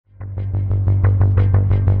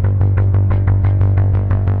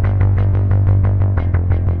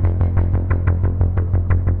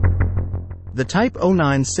The Type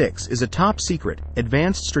 096 is a top-secret,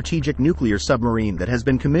 advanced strategic nuclear submarine that has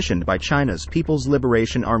been commissioned by China's People's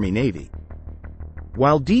Liberation Army Navy.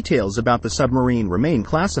 While details about the submarine remain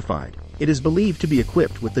classified, it is believed to be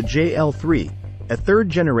equipped with the JL-3, a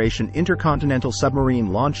third-generation intercontinental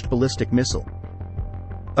submarine-launched ballistic missile.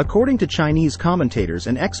 According to Chinese commentators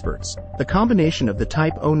and experts, the combination of the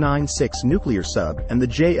Type 096 nuclear sub and the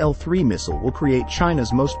JL-3 missile will create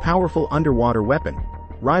China's most powerful underwater weapon,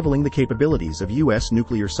 rivaling the capabilities of U.S.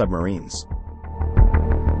 nuclear submarines.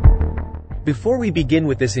 Before we begin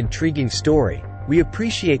with this intriguing story, we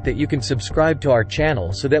appreciate that you can subscribe to our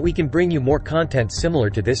channel so that we can bring you more content similar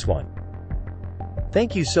to this one.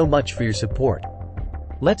 Thank you so much for your support.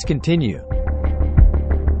 Let's continue.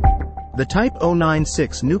 The Type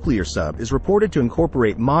 096 nuclear sub is reported to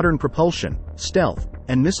incorporate modern propulsion, stealth,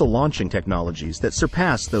 and missile launching technologies that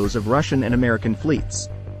surpass those of Russian and American fleets.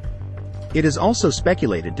 It is also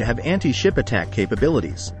speculated to have anti-ship attack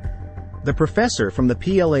capabilities. The professor from the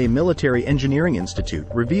PLA Military Engineering Institute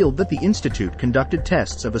revealed that the institute conducted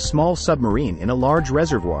tests of a small submarine in a large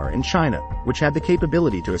reservoir in China, which had the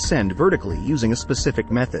capability to ascend vertically using a specific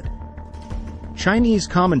method. Chinese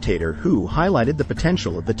commentator Hu highlighted the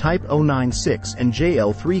potential of the Type 096 and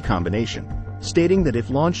JL-3 combination, stating that if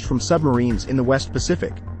launched from submarines in the West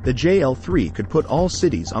Pacific, the JL-3 could put all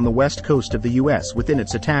cities on the west coast of the U.S. within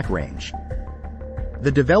its attack range.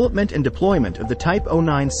 The development and deployment of the Type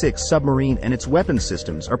 096 submarine and its weapons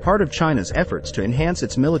systems are part of China's efforts to enhance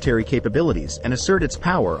its military capabilities and assert its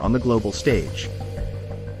power on the global stage.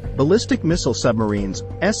 Ballistic missile submarines,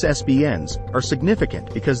 SSBNs, are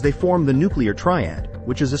significant because they form the nuclear triad,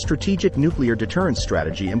 which is a strategic nuclear deterrence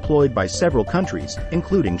strategy employed by several countries,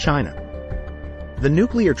 including China. The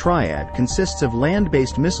nuclear triad consists of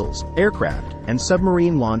land-based missiles, aircraft, and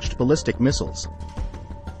submarine-launched ballistic missiles.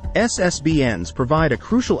 SSBNs provide a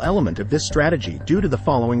crucial element of this strategy due to the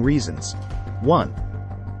following reasons. 1.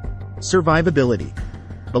 Survivability.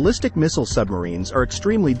 Ballistic missile submarines are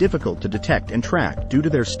extremely difficult to detect and track due to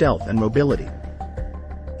their stealth and mobility.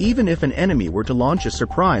 Even if an enemy were to launch a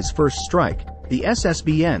surprise first strike, the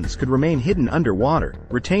SSBNs could remain hidden underwater,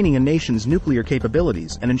 retaining a nation's nuclear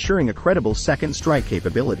capabilities and ensuring a credible second strike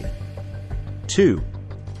capability. 2.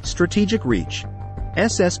 Strategic reach.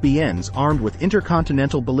 SSBNs armed with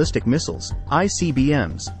intercontinental ballistic missiles,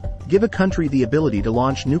 ICBMs, give a country the ability to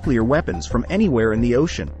launch nuclear weapons from anywhere in the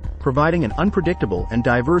ocean, providing an unpredictable and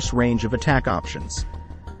diverse range of attack options.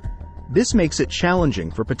 This makes it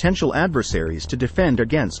challenging for potential adversaries to defend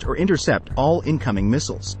against or intercept all incoming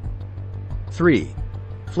missiles. 3.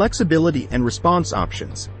 Flexibility and response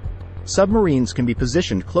options. Submarines can be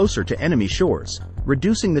positioned closer to enemy shores,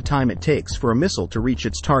 reducing the time it takes for a missile to reach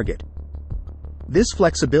its target. This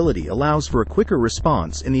flexibility allows for a quicker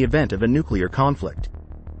response in the event of a nuclear conflict.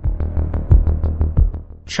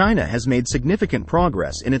 China has made significant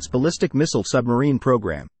progress in its ballistic missile submarine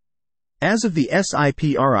program. As of the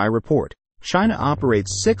SIPRI report, China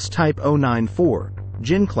operates 6 Type 094,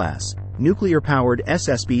 Jin-class, nuclear-powered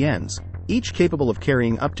SSBNs, each capable of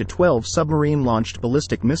carrying up to 12 submarine-launched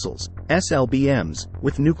ballistic missiles, SLBMs,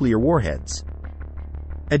 with nuclear warheads.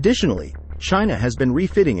 Additionally, China has been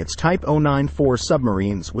refitting its Type 094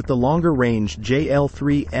 submarines with the longer-range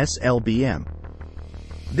JL-3 SLBM.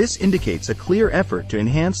 This indicates a clear effort to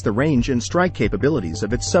enhance the range and strike capabilities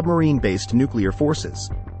of its submarine-based nuclear forces.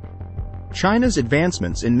 China's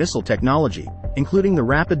advancements in missile technology, including the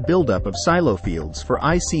rapid buildup of silo fields for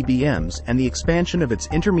ICBMs and the expansion of its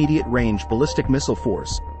intermediate-range ballistic missile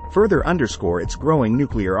force, further underscore its growing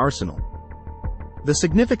nuclear arsenal. The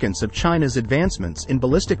significance of China's advancements in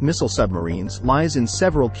ballistic missile submarines lies in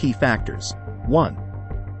several key factors. 1.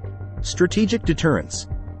 Strategic deterrence.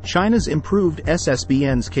 China's improved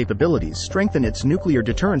SSBN's capabilities strengthen its nuclear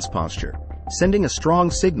deterrence posture, sending a strong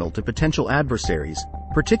signal to potential adversaries,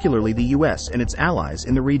 particularly the U.S. and its allies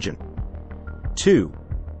in the region. 2.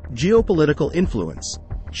 Geopolitical influence.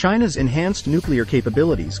 China's enhanced nuclear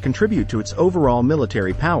capabilities contribute to its overall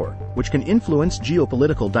military power, which can influence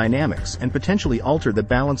geopolitical dynamics and potentially alter the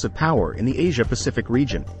balance of power in the Asia-Pacific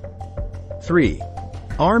region. 3.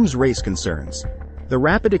 Arms race concerns. The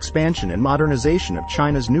rapid expansion and modernization of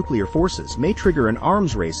China's nuclear forces may trigger an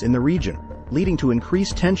arms race in the region, leading to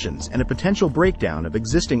increased tensions and a potential breakdown of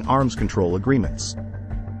existing arms control agreements.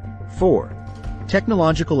 4.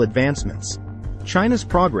 Technological advancements. China's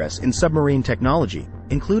progress in submarine technology,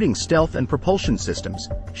 including stealth and propulsion systems,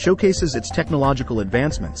 showcases its technological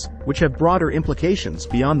advancements, which have broader implications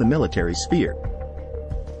beyond the military sphere.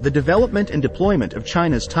 The development and deployment of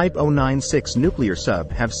China's Type 096 nuclear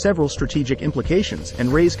sub have several strategic implications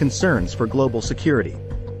and raise concerns for global security.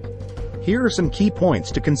 Here are some key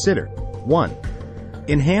points to consider. 1.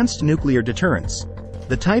 Enhanced nuclear deterrence.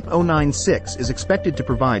 The Type 096 is expected to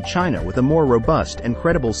provide China with a more robust and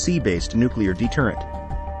credible sea-based nuclear deterrent.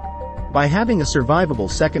 By having a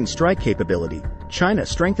survivable second strike capability, China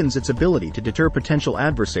strengthens its ability to deter potential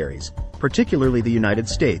adversaries, particularly the United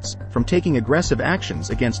States, from taking aggressive actions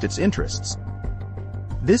against its interests.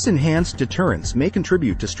 This enhanced deterrence may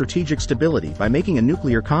contribute to strategic stability by making a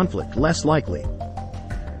nuclear conflict less likely.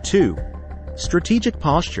 2. Strategic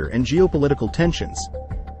posture and geopolitical tensions.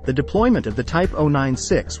 The deployment of the Type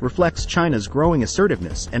 096 reflects China's growing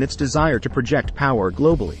assertiveness and its desire to project power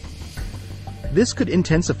globally. This could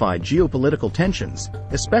intensify geopolitical tensions,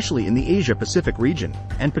 especially in the Asia-Pacific region,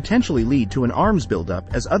 and potentially lead to an arms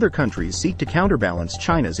buildup as other countries seek to counterbalance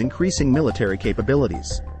China's increasing military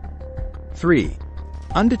capabilities. 3.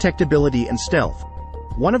 Undetectability and stealth.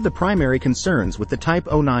 One of the primary concerns with the Type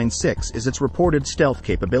 096 is its reported stealth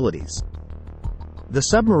capabilities. The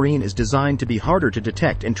submarine is designed to be harder to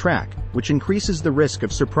detect and track, which increases the risk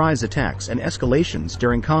of surprise attacks and escalations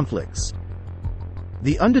during conflicts.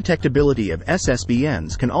 The undetectability of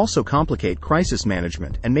SSBNs can also complicate crisis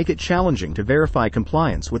management and make it challenging to verify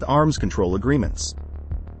compliance with arms control agreements.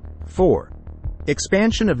 4.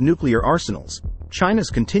 Expansion of nuclear arsenals. China's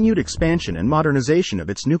continued expansion and modernization of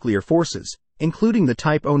its nuclear forces, including the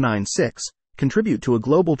Type 096, contribute to a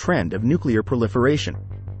global trend of nuclear proliferation.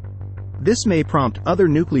 This may prompt other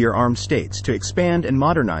nuclear-armed states to expand and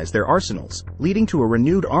modernize their arsenals, leading to a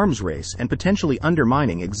renewed arms race and potentially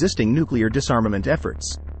undermining existing nuclear disarmament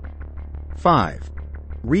efforts. 5.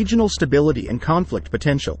 Regional stability and conflict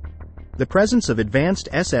potential. The presence of advanced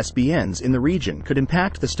SSBNs in the region could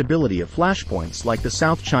impact the stability of flashpoints like the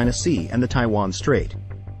South China Sea and the Taiwan Strait.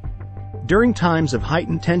 During times of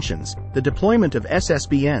heightened tensions, the deployment of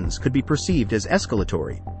SSBNs could be perceived as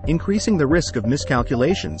escalatory, increasing the risk of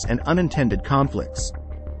miscalculations and unintended conflicts.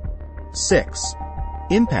 6.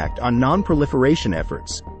 Impact on non-proliferation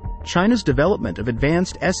efforts. China's development of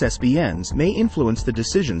advanced SSBNs may influence the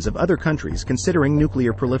decisions of other countries considering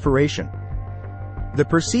nuclear proliferation. The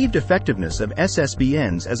perceived effectiveness of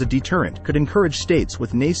SSBNs as a deterrent could encourage states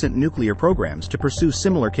with nascent nuclear programs to pursue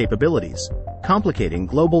similar capabilities, complicating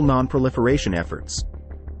global non-proliferation efforts.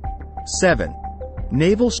 7.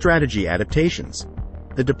 Naval strategy adaptations.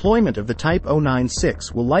 The deployment of the Type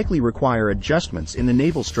 096 will likely require adjustments in the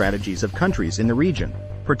naval strategies of countries in the region,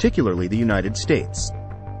 particularly the United States.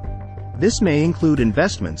 This may include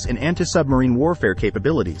investments in anti-submarine warfare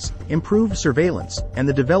capabilities, improved surveillance, and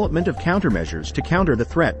the development of countermeasures to counter the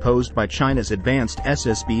threat posed by China's advanced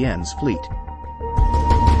SSBNs fleet.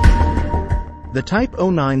 The Type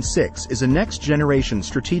 096 is a next-generation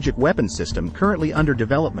strategic weapon system currently under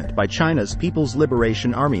development by China's People's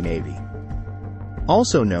Liberation Army Navy.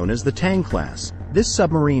 Also known as the Tang class, this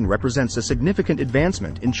submarine represents a significant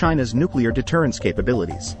advancement in China's nuclear deterrence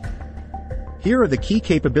capabilities. Here are the key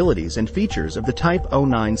capabilities and features of the Type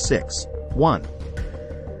 096. 1.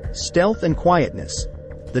 Stealth and quietness.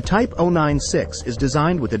 The Type 096 is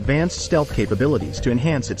designed with advanced stealth capabilities to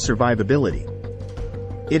enhance its survivability.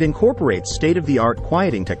 It incorporates state-of-the-art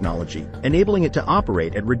quieting technology, enabling it to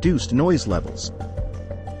operate at reduced noise levels.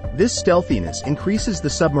 This stealthiness increases the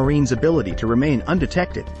submarine's ability to remain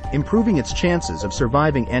undetected, improving its chances of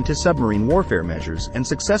surviving anti-submarine warfare measures and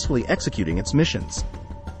successfully executing its missions.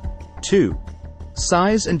 2.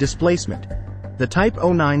 Size and displacement. The Type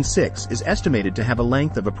 096 is estimated to have a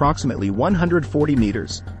length of approximately 140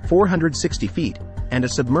 meters, 460 feet, and a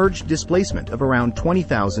submerged displacement of around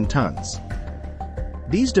 20,000 tons.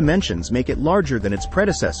 These dimensions make it larger than its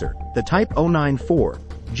predecessor, the Type 094,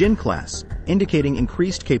 Jin class, indicating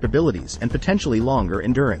increased capabilities and potentially longer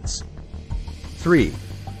endurance. 3.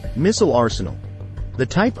 Missile arsenal. The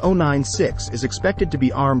Type 096 is expected to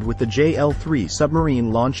be armed with the JL-3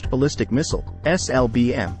 submarine-launched ballistic missile,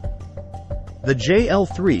 SLBM. The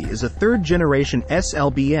JL-3 is a third-generation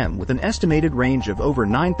SLBM with an estimated range of over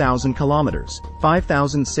 9,000 kilometers,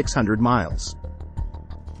 5,600 miles.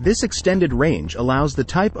 This extended range allows the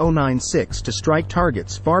Type 096 to strike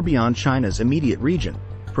targets far beyond China's immediate region,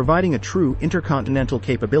 providing a true intercontinental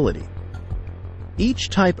capability. Each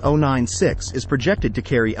Type 096 is projected to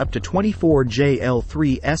carry up to 24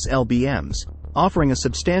 JL-3 SLBMs, offering a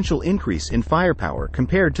substantial increase in firepower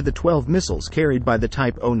compared to the 12 missiles carried by the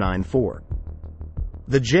Type 094.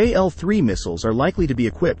 The JL-3 missiles are likely to be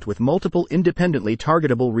equipped with multiple independently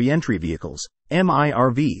targetable reentry vehicles,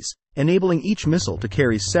 MIRVs, enabling each missile to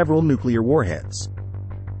carry several nuclear warheads.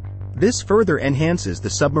 This further enhances the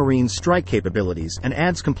submarine's strike capabilities and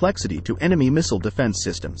adds complexity to enemy missile defense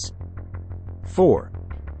systems. 4.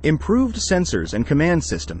 Improved sensors and command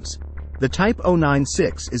systems. The Type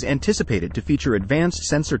 096 is anticipated to feature advanced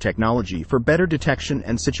sensor technology for better detection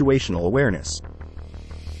and situational awareness.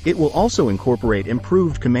 It will also incorporate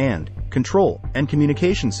improved command, control, and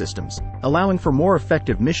communication systems, allowing for more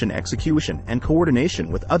effective mission execution and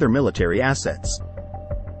coordination with other military assets.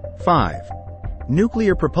 5.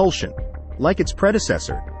 Nuclear propulsion. Like its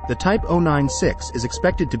predecessor, the Type 096 is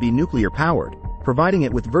expected to be nuclear-powered, providing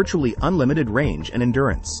it with virtually unlimited range and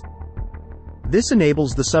endurance. This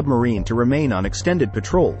enables the submarine to remain on extended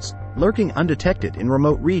patrols, lurking undetected in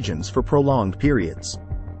remote regions for prolonged periods.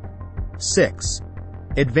 6.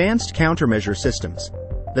 Advanced countermeasure systems.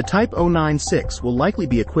 The Type 096 will likely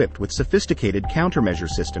be equipped with sophisticated countermeasure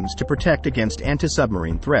systems to protect against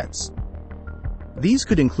anti-submarine threats. These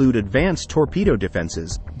could include advanced torpedo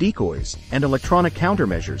defenses, decoys, and electronic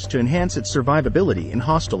countermeasures to enhance its survivability in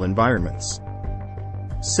hostile environments.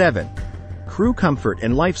 7. Crew comfort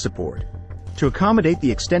and life support. To accommodate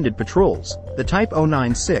the extended patrols, the Type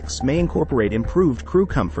 096 may incorporate improved crew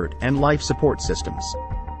comfort and life support systems.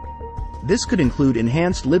 This could include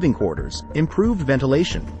enhanced living quarters, improved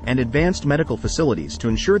ventilation, and advanced medical facilities to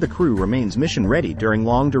ensure the crew remains mission-ready during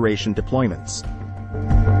long-duration deployments.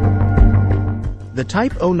 The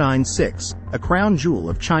Type 096, a crown jewel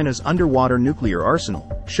of China's underwater nuclear arsenal,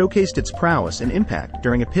 showcased its prowess and impact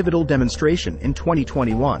during a pivotal demonstration in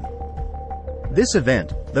 2021. This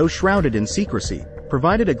event, though shrouded in secrecy,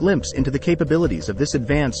 provided a glimpse into the capabilities of this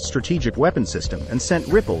advanced strategic weapon system and sent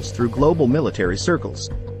ripples through global military circles.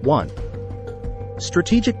 1.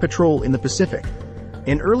 Strategic patrol in the Pacific.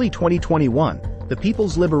 In early 2021, the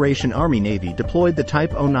People's Liberation Army Navy deployed the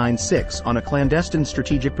Type 096 on a clandestine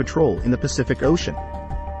strategic patrol in the Pacific Ocean.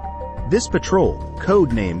 This patrol,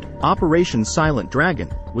 code-named Operation Silent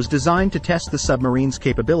Dragon, was designed to test the submarine's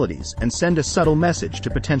capabilities and send a subtle message to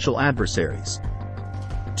potential adversaries.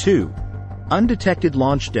 2. Undetected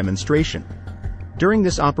launch demonstration. During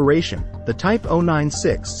this operation, the Type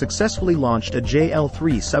 096 successfully launched a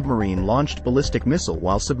JL-3 submarine-launched ballistic missile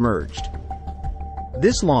while submerged.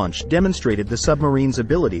 This launch demonstrated the submarine's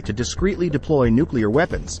ability to discreetly deploy nuclear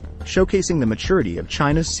weapons, showcasing the maturity of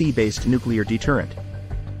China's sea-based nuclear deterrent.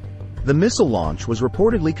 The missile launch was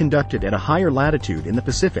reportedly conducted at a higher latitude in the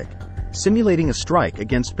Pacific, simulating a strike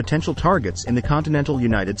against potential targets in the continental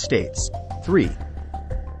United States. 3.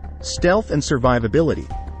 Stealth and survivability.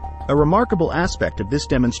 A remarkable aspect of this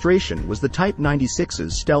demonstration was the Type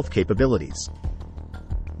 96's stealth capabilities.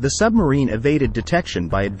 The submarine evaded detection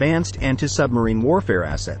by advanced anti-submarine warfare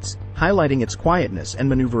assets, highlighting its quietness and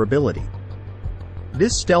maneuverability.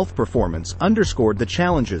 This stealth performance underscored the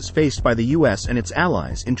challenges faced by the U.S. and its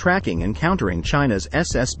allies in tracking and countering China's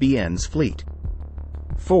SSBN's fleet.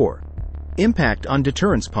 4. Impact on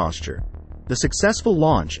deterrence posture. The successful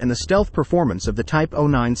launch and the stealth performance of the Type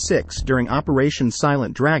 096 during Operation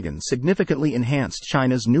Silent Dragon significantly enhanced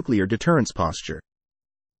China's nuclear deterrence posture.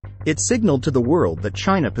 It signaled to the world that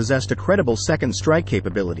China possessed a credible second strike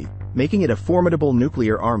capability, making it a formidable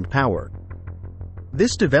nuclear-armed power.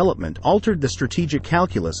 This development altered the strategic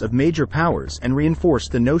calculus of major powers and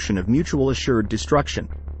reinforced the notion of mutual assured destruction.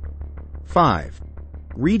 5.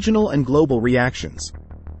 Regional and global reactions.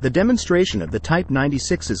 The demonstration of the Type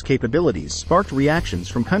 96's capabilities sparked reactions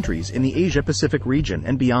from countries in the Asia-Pacific region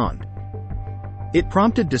and beyond. It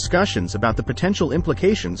prompted discussions about the potential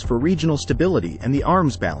implications for regional stability and the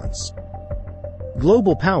arms balance.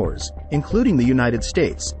 Global powers, including the United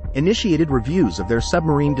States, initiated reviews of their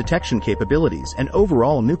submarine detection capabilities and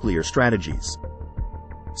overall nuclear strategies.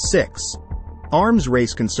 6. Arms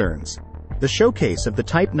race concerns. The showcase of the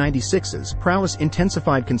Type 96's prowess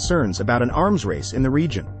intensified concerns about an arms race in the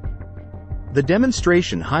region. The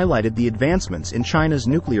demonstration highlighted the advancements in China's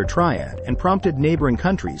nuclear triad and prompted neighboring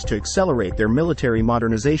countries to accelerate their military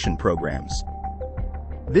modernization programs.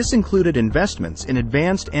 This included investments in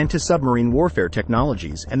advanced anti-submarine warfare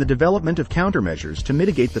technologies and the development of countermeasures to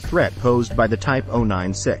mitigate the threat posed by the Type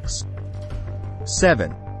 096.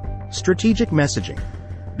 7. Strategic messaging.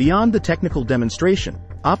 Beyond the technical demonstration,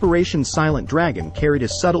 Operation Silent Dragon carried a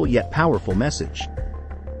subtle yet powerful message.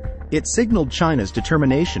 It signaled China's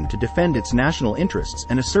determination to defend its national interests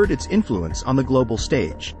and assert its influence on the global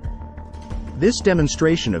stage. This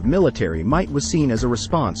demonstration of military might was seen as a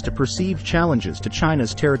response to perceived challenges to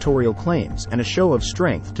China's territorial claims and a show of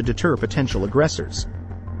strength to deter potential aggressors.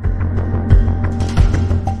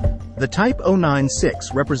 The Type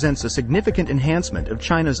 096 represents a significant enhancement of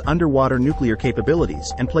China's underwater nuclear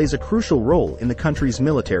capabilities and plays a crucial role in the country's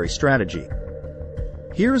military strategy.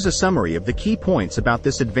 Here is a summary of the key points about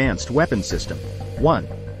this advanced weapon system. 1.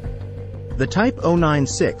 The Type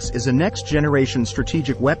 096 is a next-generation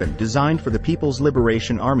strategic weapon designed for the People's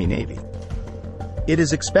Liberation Army Navy. It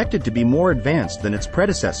is expected to be more advanced than its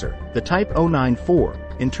predecessor, the Type 094,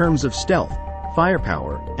 in terms of stealth,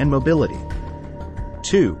 firepower, and mobility.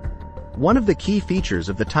 2. One of the key features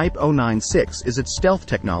of the Type 096 is its stealth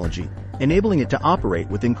technology, enabling it to operate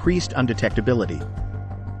with increased undetectability.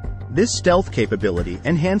 This stealth capability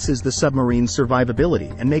enhances the submarine's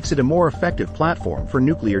survivability and makes it a more effective platform for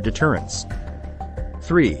nuclear deterrence.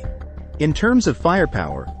 3. In terms of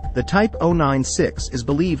firepower, the Type 096 is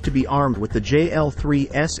believed to be armed with the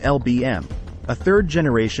JL-3 SLBM, a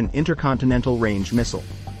third-generation intercontinental range missile.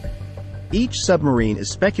 Each submarine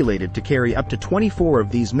is speculated to carry up to 24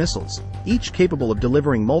 of these missiles, each capable of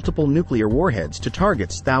delivering multiple nuclear warheads to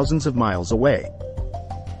targets thousands of miles away.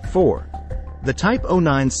 4. The Type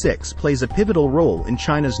 096 plays a pivotal role in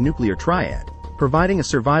China's nuclear triad, providing a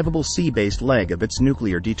survivable sea-based leg of its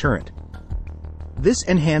nuclear deterrent. This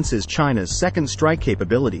enhances China's second strike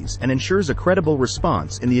capabilities and ensures a credible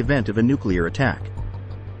response in the event of a nuclear attack.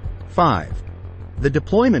 5. The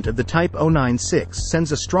deployment of the Type 096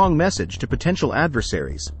 sends a strong message to potential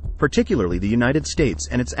adversaries, particularly the United States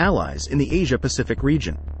and its allies in the Asia-Pacific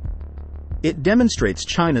region. It demonstrates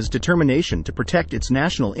China's determination to protect its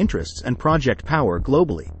national interests and project power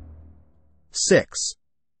globally. 6.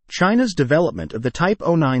 China's development of the Type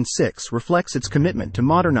 096 reflects its commitment to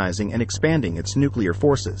modernizing and expanding its nuclear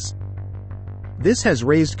forces. This has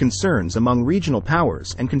raised concerns among regional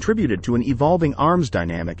powers and contributed to an evolving arms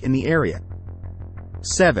dynamic in the area.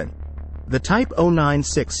 7. The Type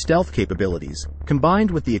 096 stealth capabilities,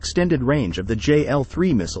 combined with the extended range of the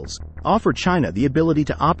JL-3 missiles, offer China the ability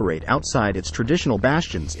to operate outside its traditional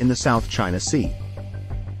bastions in the South China Sea.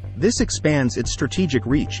 This expands its strategic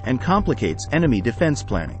reach and complicates enemy defense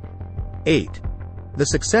planning. 8. The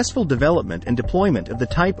successful development and deployment of the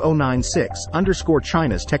Type 096 underscore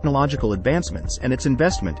China's technological advancements and its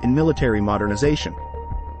investment in military modernization.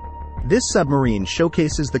 This submarine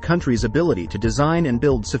showcases the country's ability to design and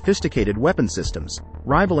build sophisticated weapon systems,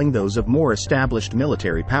 rivaling those of more established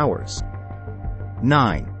military powers.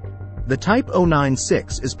 9. The Type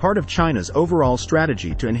 096 is part of China's overall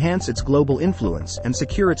strategy to enhance its global influence and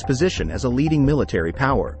secure its position as a leading military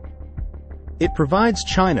power. It provides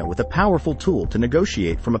China with a powerful tool to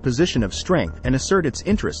negotiate from a position of strength and assert its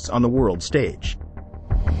interests on the world stage.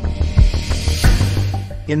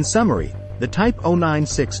 In summary, the Type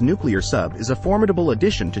 096 nuclear sub is a formidable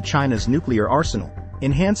addition to China's nuclear arsenal,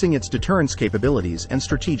 enhancing its deterrence capabilities and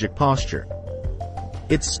strategic posture.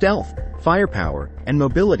 Its stealth, firepower, and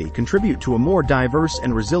mobility contribute to a more diverse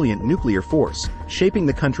and resilient nuclear force, shaping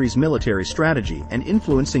the country's military strategy and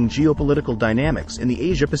influencing geopolitical dynamics in the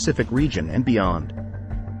Asia-Pacific region and beyond.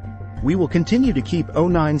 We will continue to keep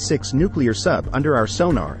 096 nuclear sub under our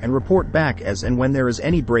sonar and report back as and when there is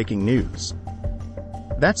any breaking news.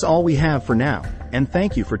 That's all we have for now, and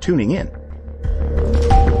thank you for tuning in.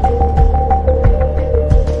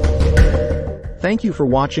 Thank you for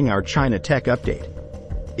watching our China Tech Update.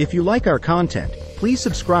 If you like our content, please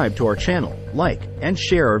subscribe to our channel, like, and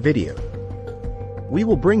share our video. We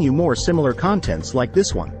will bring you more similar contents like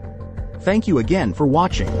this one. Thank you again for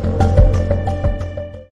watching.